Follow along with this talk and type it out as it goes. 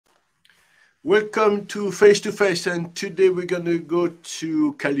Welcome to Face to Face, and today we're going to go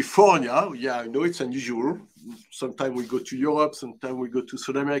to California. Yeah, I know it's unusual. Sometimes we go to Europe, sometimes we go to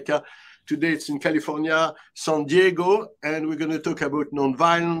South America. Today it's in California, San Diego, and we're going to talk about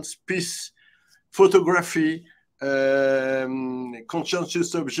nonviolence, peace, photography,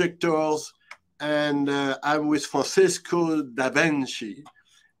 conscientious objectors, and I'm with Francesco Da Vinci,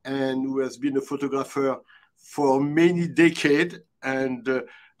 and who has been a photographer for many decades. And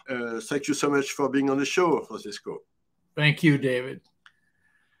thank you so much for being on the show, Francesco. Thank you, David.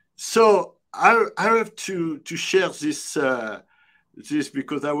 So I have to share this this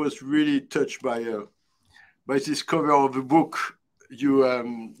because I was really touched by this cover of the book you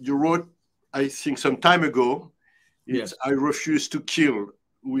wrote, I think, some time ago. It's Yes. I Refuse to Kill,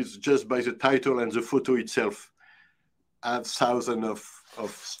 with just by the title and the photo itself, have thousands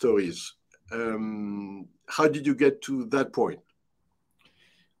of stories. How did you get to that point?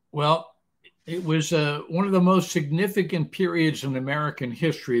 Well, it was one of the most significant periods in American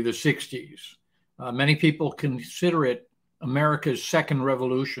history, the 60s. Many people consider it America's second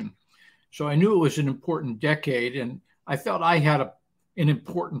revolution. So I knew it was an important decade, and I felt I had an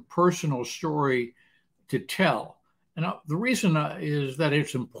important personal story to tell. And the reason is that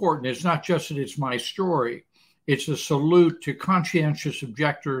it's important. It's not just that it's my story. It's a salute to conscientious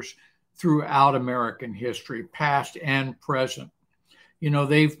objectors throughout American history, past and present. You know,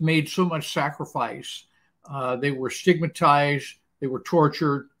 they've made so much sacrifice. They were stigmatized, they were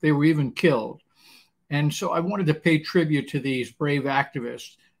tortured, they were even killed. And so I wanted to pay tribute to these brave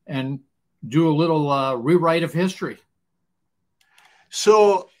activists and do a little rewrite of history.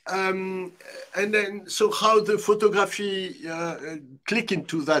 So, and then, so how the photography click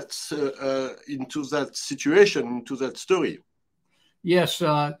into that situation, into that story? Yes.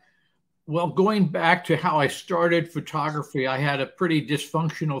 Well, going back to how I started photography, I had a pretty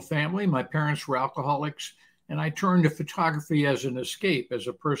dysfunctional family. My parents were alcoholics, and I turned to photography as an escape, as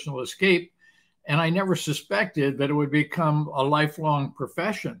a personal escape. And I never suspected that it would become a lifelong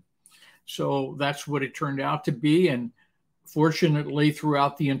profession. So that's what it turned out to be. And fortunately,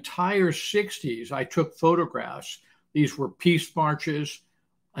 throughout the entire 60s, I took photographs. These were peace marches,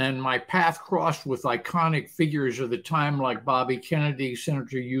 and my path crossed with iconic figures of the time like Bobby Kennedy,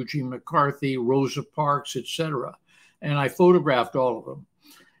 Senator Eugene McCarthy, Rosa Parks, etc. And I photographed all of them.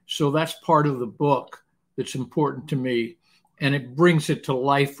 So that's part of the book that's important to me. And it brings it to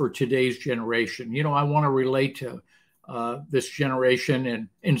life for today's generation. You know, I want to relate to this generation and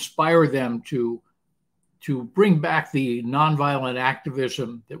inspire them to bring back the nonviolent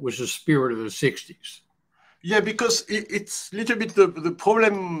activism that was the spirit of the 60s. Yeah, because it's a little bit the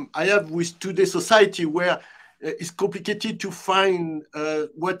problem I have with today's society, where it's complicated to find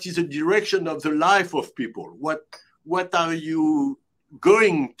what is the direction of the life of people. What are you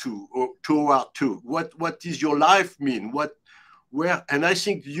going to or toward to? What is your life mean? Where? And I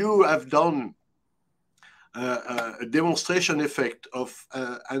think you have done a demonstration effect of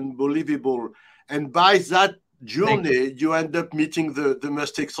unbelievable. And by that journey, you end up meeting the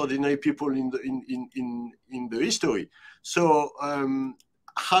most extraordinary people in the history. So,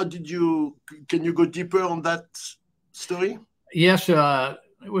 how did you? Can you go deeper on that story? Yes, there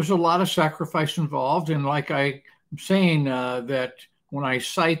was a lot of sacrifice involved, and like I'm saying, that when I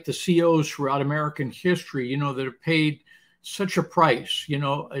cite the COs throughout American history, you know, that have paid such a price. You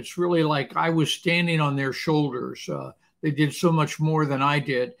know, it's really like I was standing on their shoulders. They did so much more than I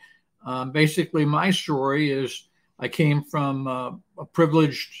did. Basically, my story is I came from a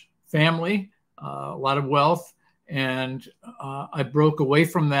privileged family, a lot of wealth, and I broke away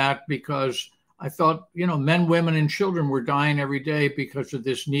from that because I thought, you know, men, women, and children were dying every day because of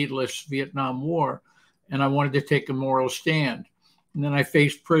this needless Vietnam War, and I wanted to take a moral stand. And then I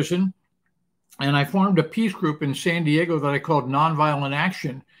faced prison, and I formed a peace group in San Diego that I called Nonviolent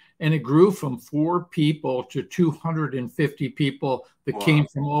Action. And it grew from 4 people to 250 people that came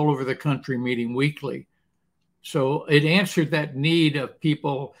from all over the country meeting weekly. So it answered that need of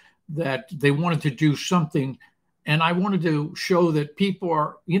people that they wanted to do something. And I wanted to show that people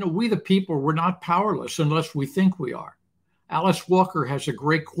are, you know, we the people, we're not powerless unless we think we are. Alice Walker has a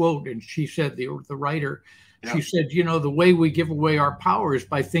great quote, and she said, the writer, she said, you know, the way we give away our power is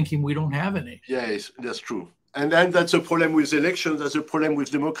by thinking we don't have any. Yes, that's true. And then that's a problem with elections, that's a problem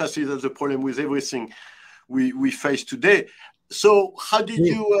with democracy, that's a problem with everything we face today. So how did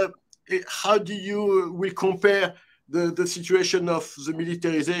you will compare the situation of the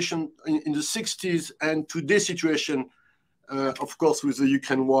militarization in the 60s and today's situation, of course, with the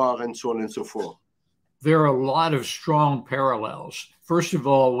Ukraine war and so on and so forth? There are a lot of strong parallels. First of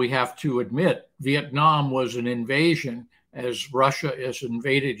all, we have to admit Vietnam was an invasion as Russia has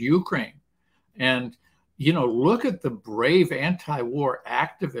invaded Ukraine. And, you know, look at the brave anti-war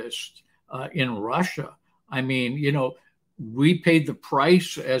activists in Russia. I mean, you know, we paid the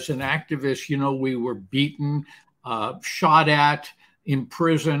price as an activist. You know, we were beaten, shot at,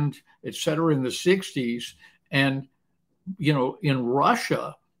 imprisoned, et cetera, in the 60s. And, you know, in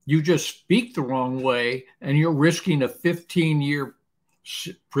Russia, you just speak the wrong way and you're risking a 15-year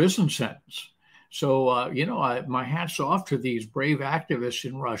prison sentence. So, you know, my hat's off to these brave activists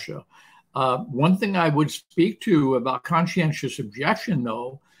in Russia. One thing I would speak to about conscientious objection,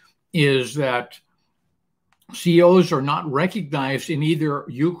 though, is that COs are not recognized in either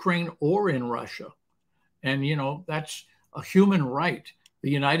Ukraine or in Russia. And, you know, that's a human right.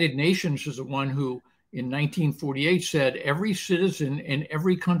 The United Nations is the one who, in 1948, said every citizen in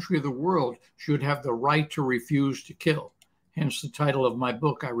every country of the world should have the right to refuse to kill. Hence the title of my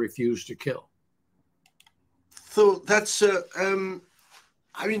book, I Refuse to Kill. So that's, I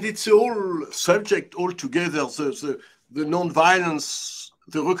mean, it's a whole subject altogether. The nonviolence,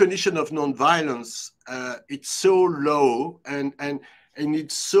 the recognition of nonviolence, it's so low, and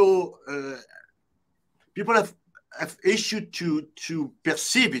it's so people have issue to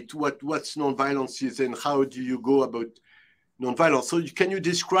perceive it, what's nonviolence is, and how do you go about nonviolence. So can you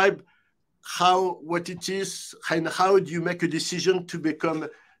describe what it is, and how do you make a decision to become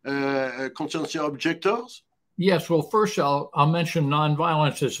conscientious objectors? Yes, well, first I'll mention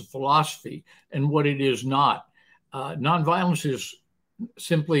nonviolence as a philosophy and what it is not. Nonviolence is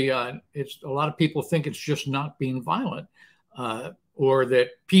simply, it's a lot of people think it's just not being violent, or that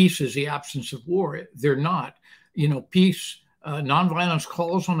peace is the absence of war. They're not. You know, peace, nonviolence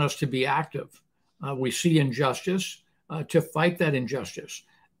calls on us to be active. We see injustice, to fight that injustice.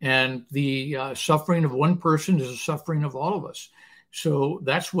 And the suffering of one person is the suffering of all of us. So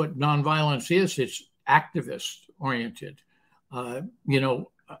that's what nonviolence is. It's activist oriented. You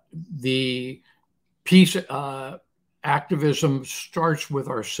know, the peace activism starts with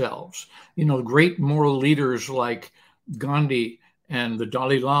ourselves. You know, great moral leaders like Gandhi and the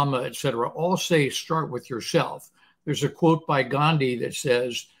Dalai Lama, et cetera, all say start with yourself. There's a quote by Gandhi that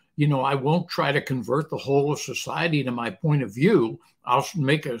says, you know, I won't try to convert the whole of society to my point of view. I'll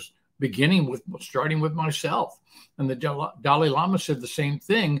make a beginning with starting with myself. And the Dalai Lama said the same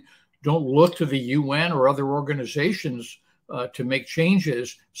thing. Don't look to the UN or other organizations to make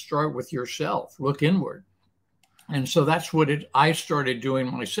changes. Start with yourself. Look inward. And so that's what I started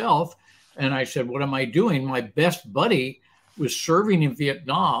doing myself. And I said, what am I doing? My best buddy was serving in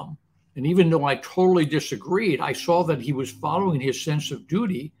Vietnam. And even though I totally disagreed, I saw that he was following his sense of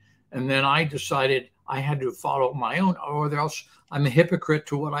duty. And then I decided I had to follow my own, or else I'm a hypocrite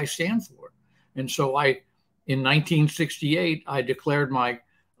to what I stand for. And so in 1968, I declared my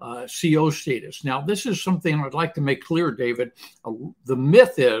CO status. Now, this is something I'd like to make clear, David. The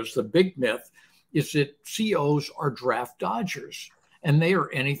myth is, the big myth, is that COs are draft dodgers. And they are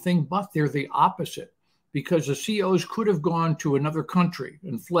anything but. They're the opposite. Because the COs could have gone to another country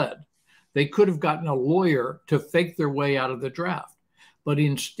and fled. They could have gotten a lawyer to fake their way out of the draft. But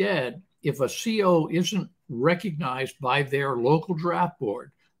instead, if a CO isn't recognized by their local draft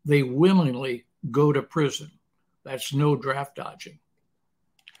board, they willingly go to prison. That's no draft dodging.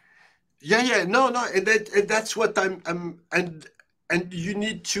 Yeah, no, and that's what and you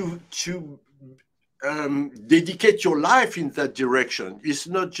need to dedicate your life in that direction. It's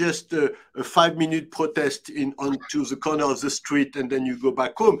not just a 5-minute protest onto the corner of the street and then you go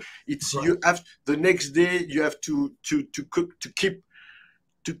back home. It's right. You have the next day. You have to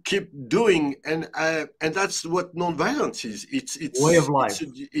keep doing, and that's what nonviolence is. It's way of life.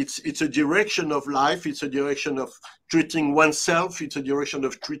 It's a direction of life. It's a direction of treating oneself. It's a direction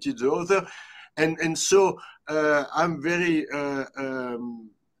of treating the other, and so I'm very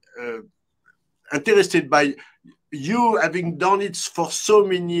interested by you having done it for so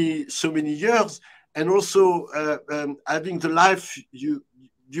many years, and also having the life you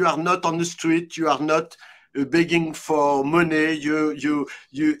are not on the street. You are not begging for money. You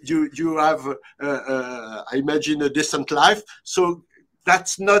have, I imagine, a decent life. So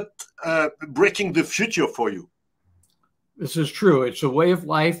that's not breaking the future for you. This is true. It's a way of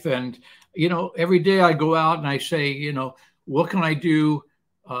life. And, you know, every day I go out and I say, you know, what can I do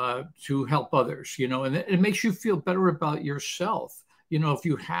to help others? You know, and it makes you feel better about yourself. You know, if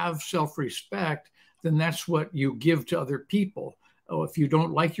you have self-respect, then that's what you give to other people. Oh, if you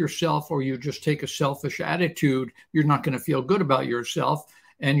don't like yourself, or you just take a selfish attitude, you're not going to feel good about yourself,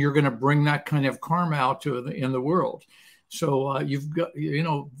 and you're going to bring that kind of karma out in the world. So you've got, you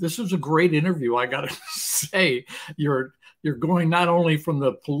know, this is a great interview. I got to say, you're going not only from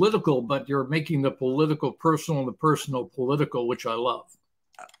the political, but you're making the political personal and the personal political, which I love.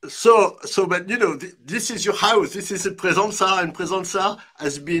 but you know, this is your house. This is a Presenza, and Presenza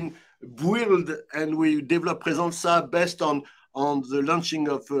has been built, and we developed Presenza based on the launching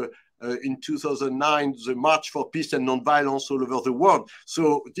of in 2009 the March for Peace and Nonviolence all over the world.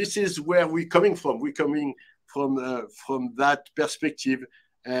 So this is where we're coming from. We're coming from that perspective,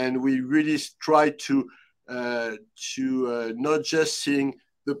 and we really try to not just seeing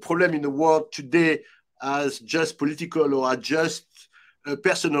the problem in the world today as just political or as just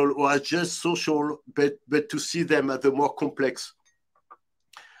personal or as just social, but to see them as a more complex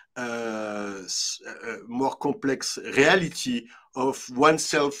reality of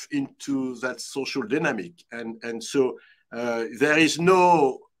oneself into that social dynamic, and so there is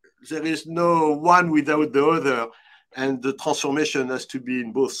no one without the other, and the transformation has to be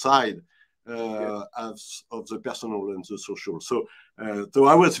in both sides of the personal and the social. So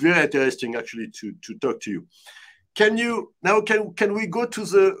I was very interesting actually to talk to you. Can we go to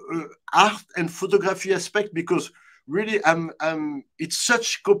the art and photography aspect, because really it's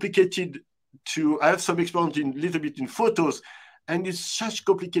such complicated I have some experience in little bit in photos, and it's such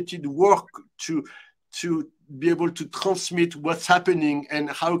complicated work to be able to transmit what's happening, and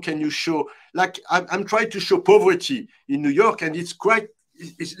how can you show, like I'm trying to show poverty in New York, and it's quite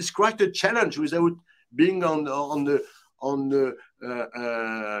a challenge without being on the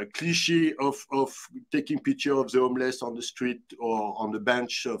cliche of taking picture of the homeless on the street or on the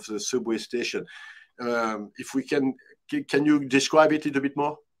bench of the subway station. If we can you describe it a little bit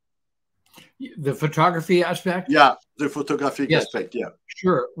more? The photography aspect? Yeah, the photographic aspect, yeah.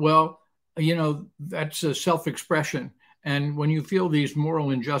 Sure. Well, you know, that's a self-expression. And when you feel these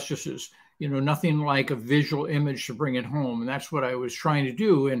moral injustices, you know, nothing like a visual image to bring it home. And that's what I was trying to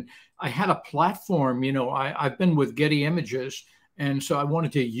do. And I had a platform, you know, I've been with Getty Images. And so I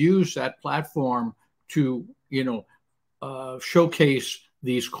wanted to use that platform to, you know, showcase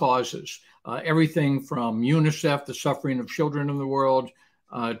these causes. Everything from UNICEF, the suffering of children in the world,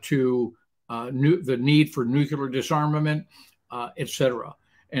 to the need for nuclear disarmament, etc.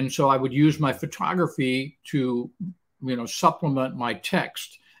 And so I would use my photography to, you know, supplement my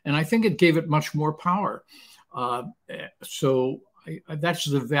text. And I think it gave it much more power. That's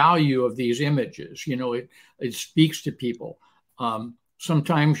the value of these images. You know, it speaks to people.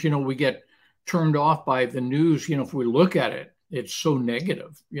 Sometimes, you know, we get turned off by the news. You know, if we look at it, it's so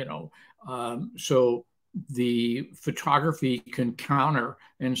negative, you know. So the photography can counter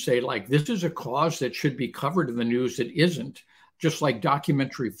and say, like, this is a cause that should be covered in the news that isn't, just like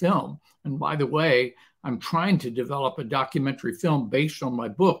documentary film. And by the way, I'm trying to develop a documentary film based on my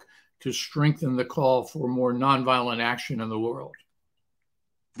book to strengthen the call for more nonviolent action in the world.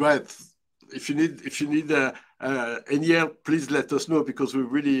 Right. If you need any help, please let us know, because we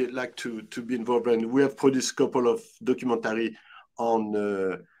really like to be involved. And we have produced a couple of documentary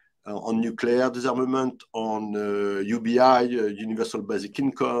on nuclear disarmament, on UBI, Universal Basic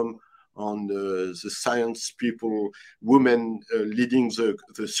Income, on the science people, women leading the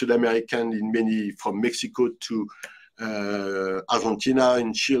South American in many, from Mexico to Argentina,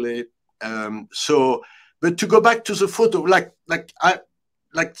 in Chile. But to go back to the photo,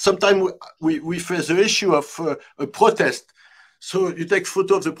 like sometimes we face the issue of a protest. So you take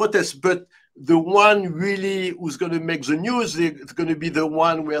photo of the protest, but the one really who's going to make the news is going to be the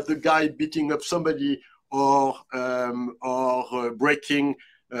one where the guy beating up somebody or breaking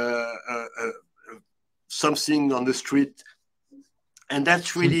something on the street, and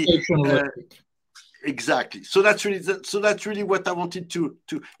that's really exactly. So that's really what I wanted to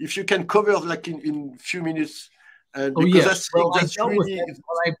if you can cover, like in few minutes. Because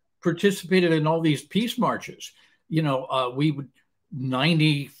I participated in all these peace marches. You know, we would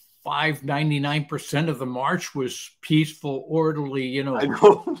 99% of the march was peaceful, orderly, you know,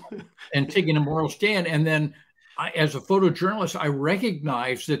 and taking a moral stand. And then as a photojournalist, I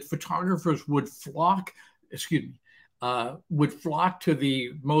recognized that photographers would flock to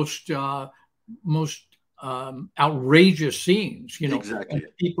the most outrageous scenes, you know. Exactly. And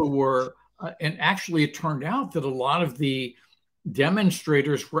people were, and actually it turned out that a lot of the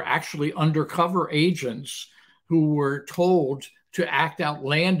demonstrators were actually undercover agents who were told to act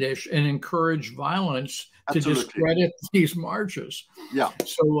outlandish and encourage violence. Absolutely. To discredit these marches. Yeah.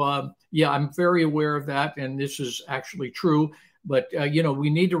 So, yeah, I'm very aware of that. And this is actually true. But, you know, we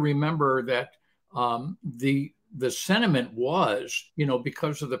need to remember that the sentiment was, you know,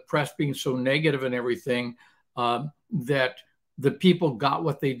 because of the press being so negative and everything, that the people got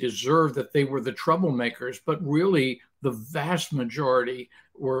what they deserved, that they were the troublemakers. But really, the vast majority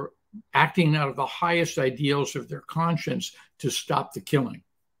were acting out of the highest ideals of their conscience to stop the killing.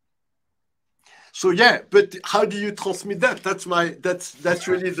 So yeah, but how do you transmit that? That's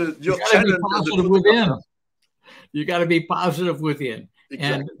really your challenge. You got to be positive within.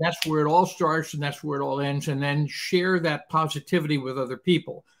 Exactly. And that's where it all starts and that's where it all ends. And then share that positivity with other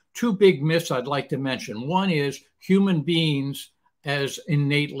people. Two big myths I'd like to mention. One is human beings as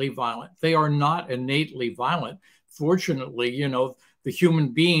innately violent. They are not innately violent. Fortunately, you know, the human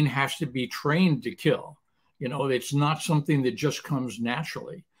being has to be trained to kill. You know, it's not something that just comes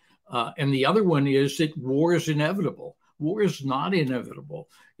naturally. And the other one is that war is inevitable. War is not inevitable.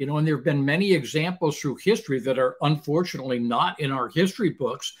 You know, and there have been many examples through history that are unfortunately not in our history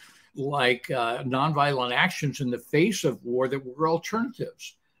books, like nonviolent actions in the face of war that were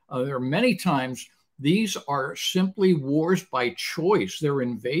alternatives. There are many times these are simply wars by choice. They're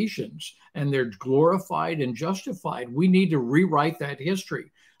invasions and they're glorified and justified. We need to rewrite that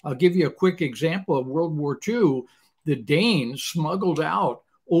history. I'll give you a quick example of World War II. The Danes smuggled out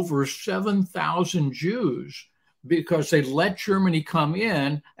over 7,000 Jews because they let Germany come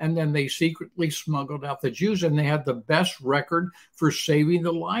in and then they secretly smuggled out the Jews, and they had the best record for saving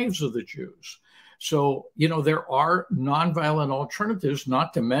the lives of the Jews. So, you know, there are nonviolent alternatives,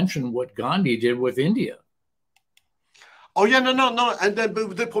 not to mention what Gandhi did with India. Oh yeah, no. And then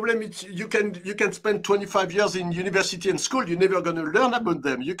the problem is you can spend 25 years in university and school. You're never going to learn about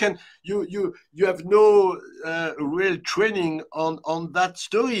them. You have no real training on that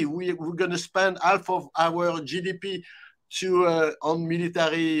story. We're going to spend half of our GDP on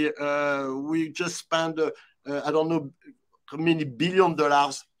military. We just spend I don't know how many $1 billion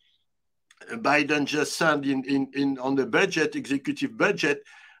Biden just signed in on the budget, executive budget.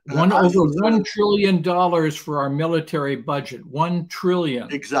 Over $1 trillion for our military budget. $1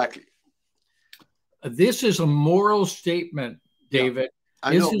 trillion. Exactly. This is a moral statement, David.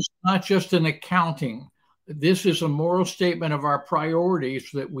 Yeah, this is not just an accounting. This is a moral statement of our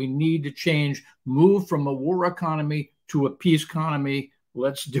priorities that we need to change, move from a war economy to a peace economy.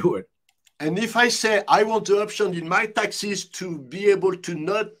 Let's do it. And if I say I want the option in my taxes to be able to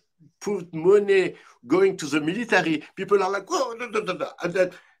not put money going to the military, people are like, oh, no. And then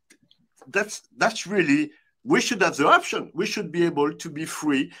that's really, we should have the option. We should be able to be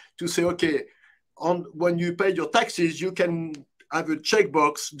free to say, okay, when you pay your taxes, you can have a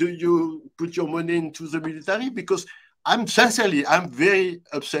checkbox. Do you put your money into the military? Because I'm very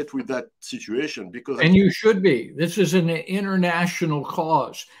upset with that situation. And you should be. This is an international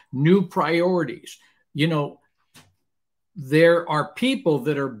cause, new priorities. You know, there are people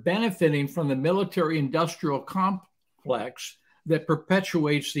that are benefiting from the military-industrial complex that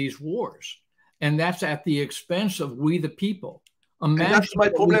perpetuates these wars. And that's at the expense of we the people. And that's my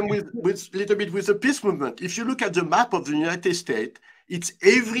problem with little bit with the peace movement. If you look at the map of the United States, it's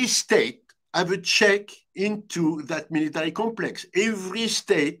every state have a check into that military complex. Every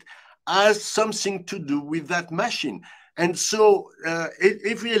state has something to do with that machine. And so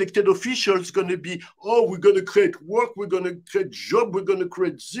every elected official is going to be, oh, we're going to create work, we're going to create job, we're going to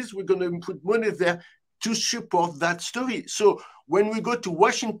create this, we're going to put money there to support that story. So when we go to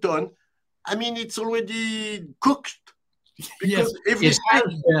Washington, I mean, it's already cooked. Because yes,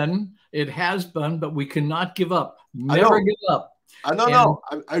 it has been, but we cannot give up. Never give up.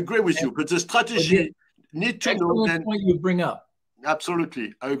 I agree with you, but the strategy need to know. Excellent point you bring up.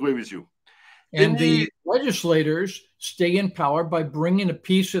 Absolutely, I agree with you. And the legislators stay in power by bringing a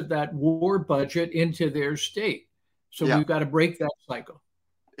piece of that war budget into their state. So we've got to break that cycle.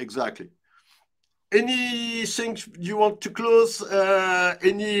 Exactly. Anything you want to close?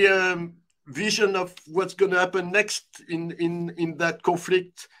 Any vision of what's going to happen next in that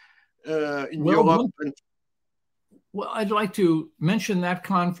conflict in Europe? Well, I'd like to mention that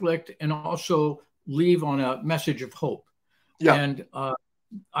conflict and also leave on a message of hope. Yeah. And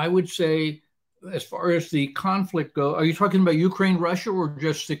I would say, as far as the conflict goes, are you talking about Ukraine, Russia, or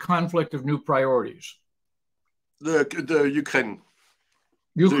just the conflict of new priorities? The Ukraine.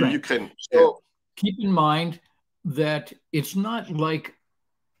 The Ukraine. So keep in mind that it's not like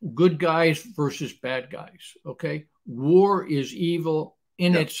good guys versus bad guys, okay? War is evil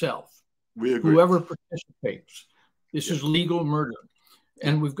in itself. We agree. Whoever participates. This is legal murder.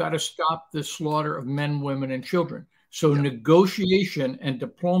 And we've got to stop the slaughter of men, women, and children. So negotiation and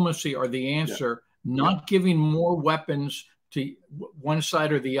diplomacy are the answer, not giving more weapons to one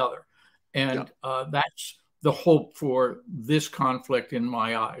side or the other. And that's the hope for this conflict in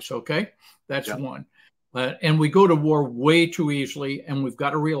my eyes, okay? That's one. And we go to war way too easily, and we've got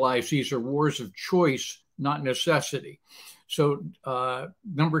to realize these are wars of choice, not necessity. So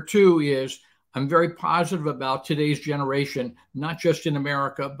number two is I'm very positive about today's generation, not just in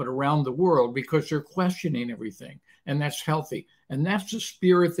America, but around the world, because they're questioning everything. and that's healthy. And that's the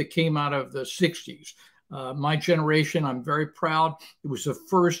spirit that came out of the 60s. My generation, I'm very proud. It was the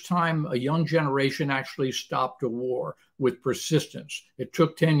first time a young generation actually stopped a war with persistence. It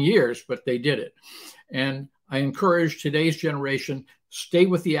took 10 years, but they did it. And I encourage today's generation, stay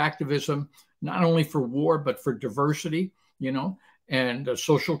with the activism, not only for war, but for diversity, you know, and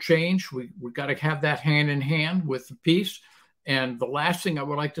social change. We got to have that hand in hand with the peace. And the last thing I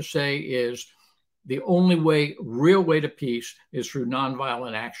would like to say is the only way, real way to peace is through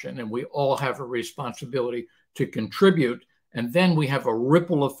nonviolent action. And we all have a responsibility to contribute. And then we have a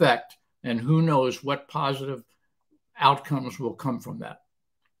ripple effect. And who knows what positive outcomes will come from that.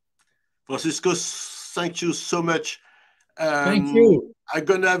 Francisco, thank you so much. Thank you. I'm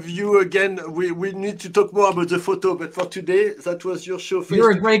going to have you again. We need to talk more about the photo, but for today, that was your show.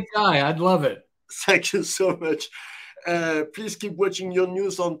 You're a great guy. I'd love it. Thank you so much. Please keep watching your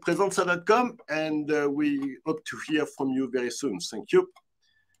news on presenza.com, and we hope to hear from you very soon. Thank you.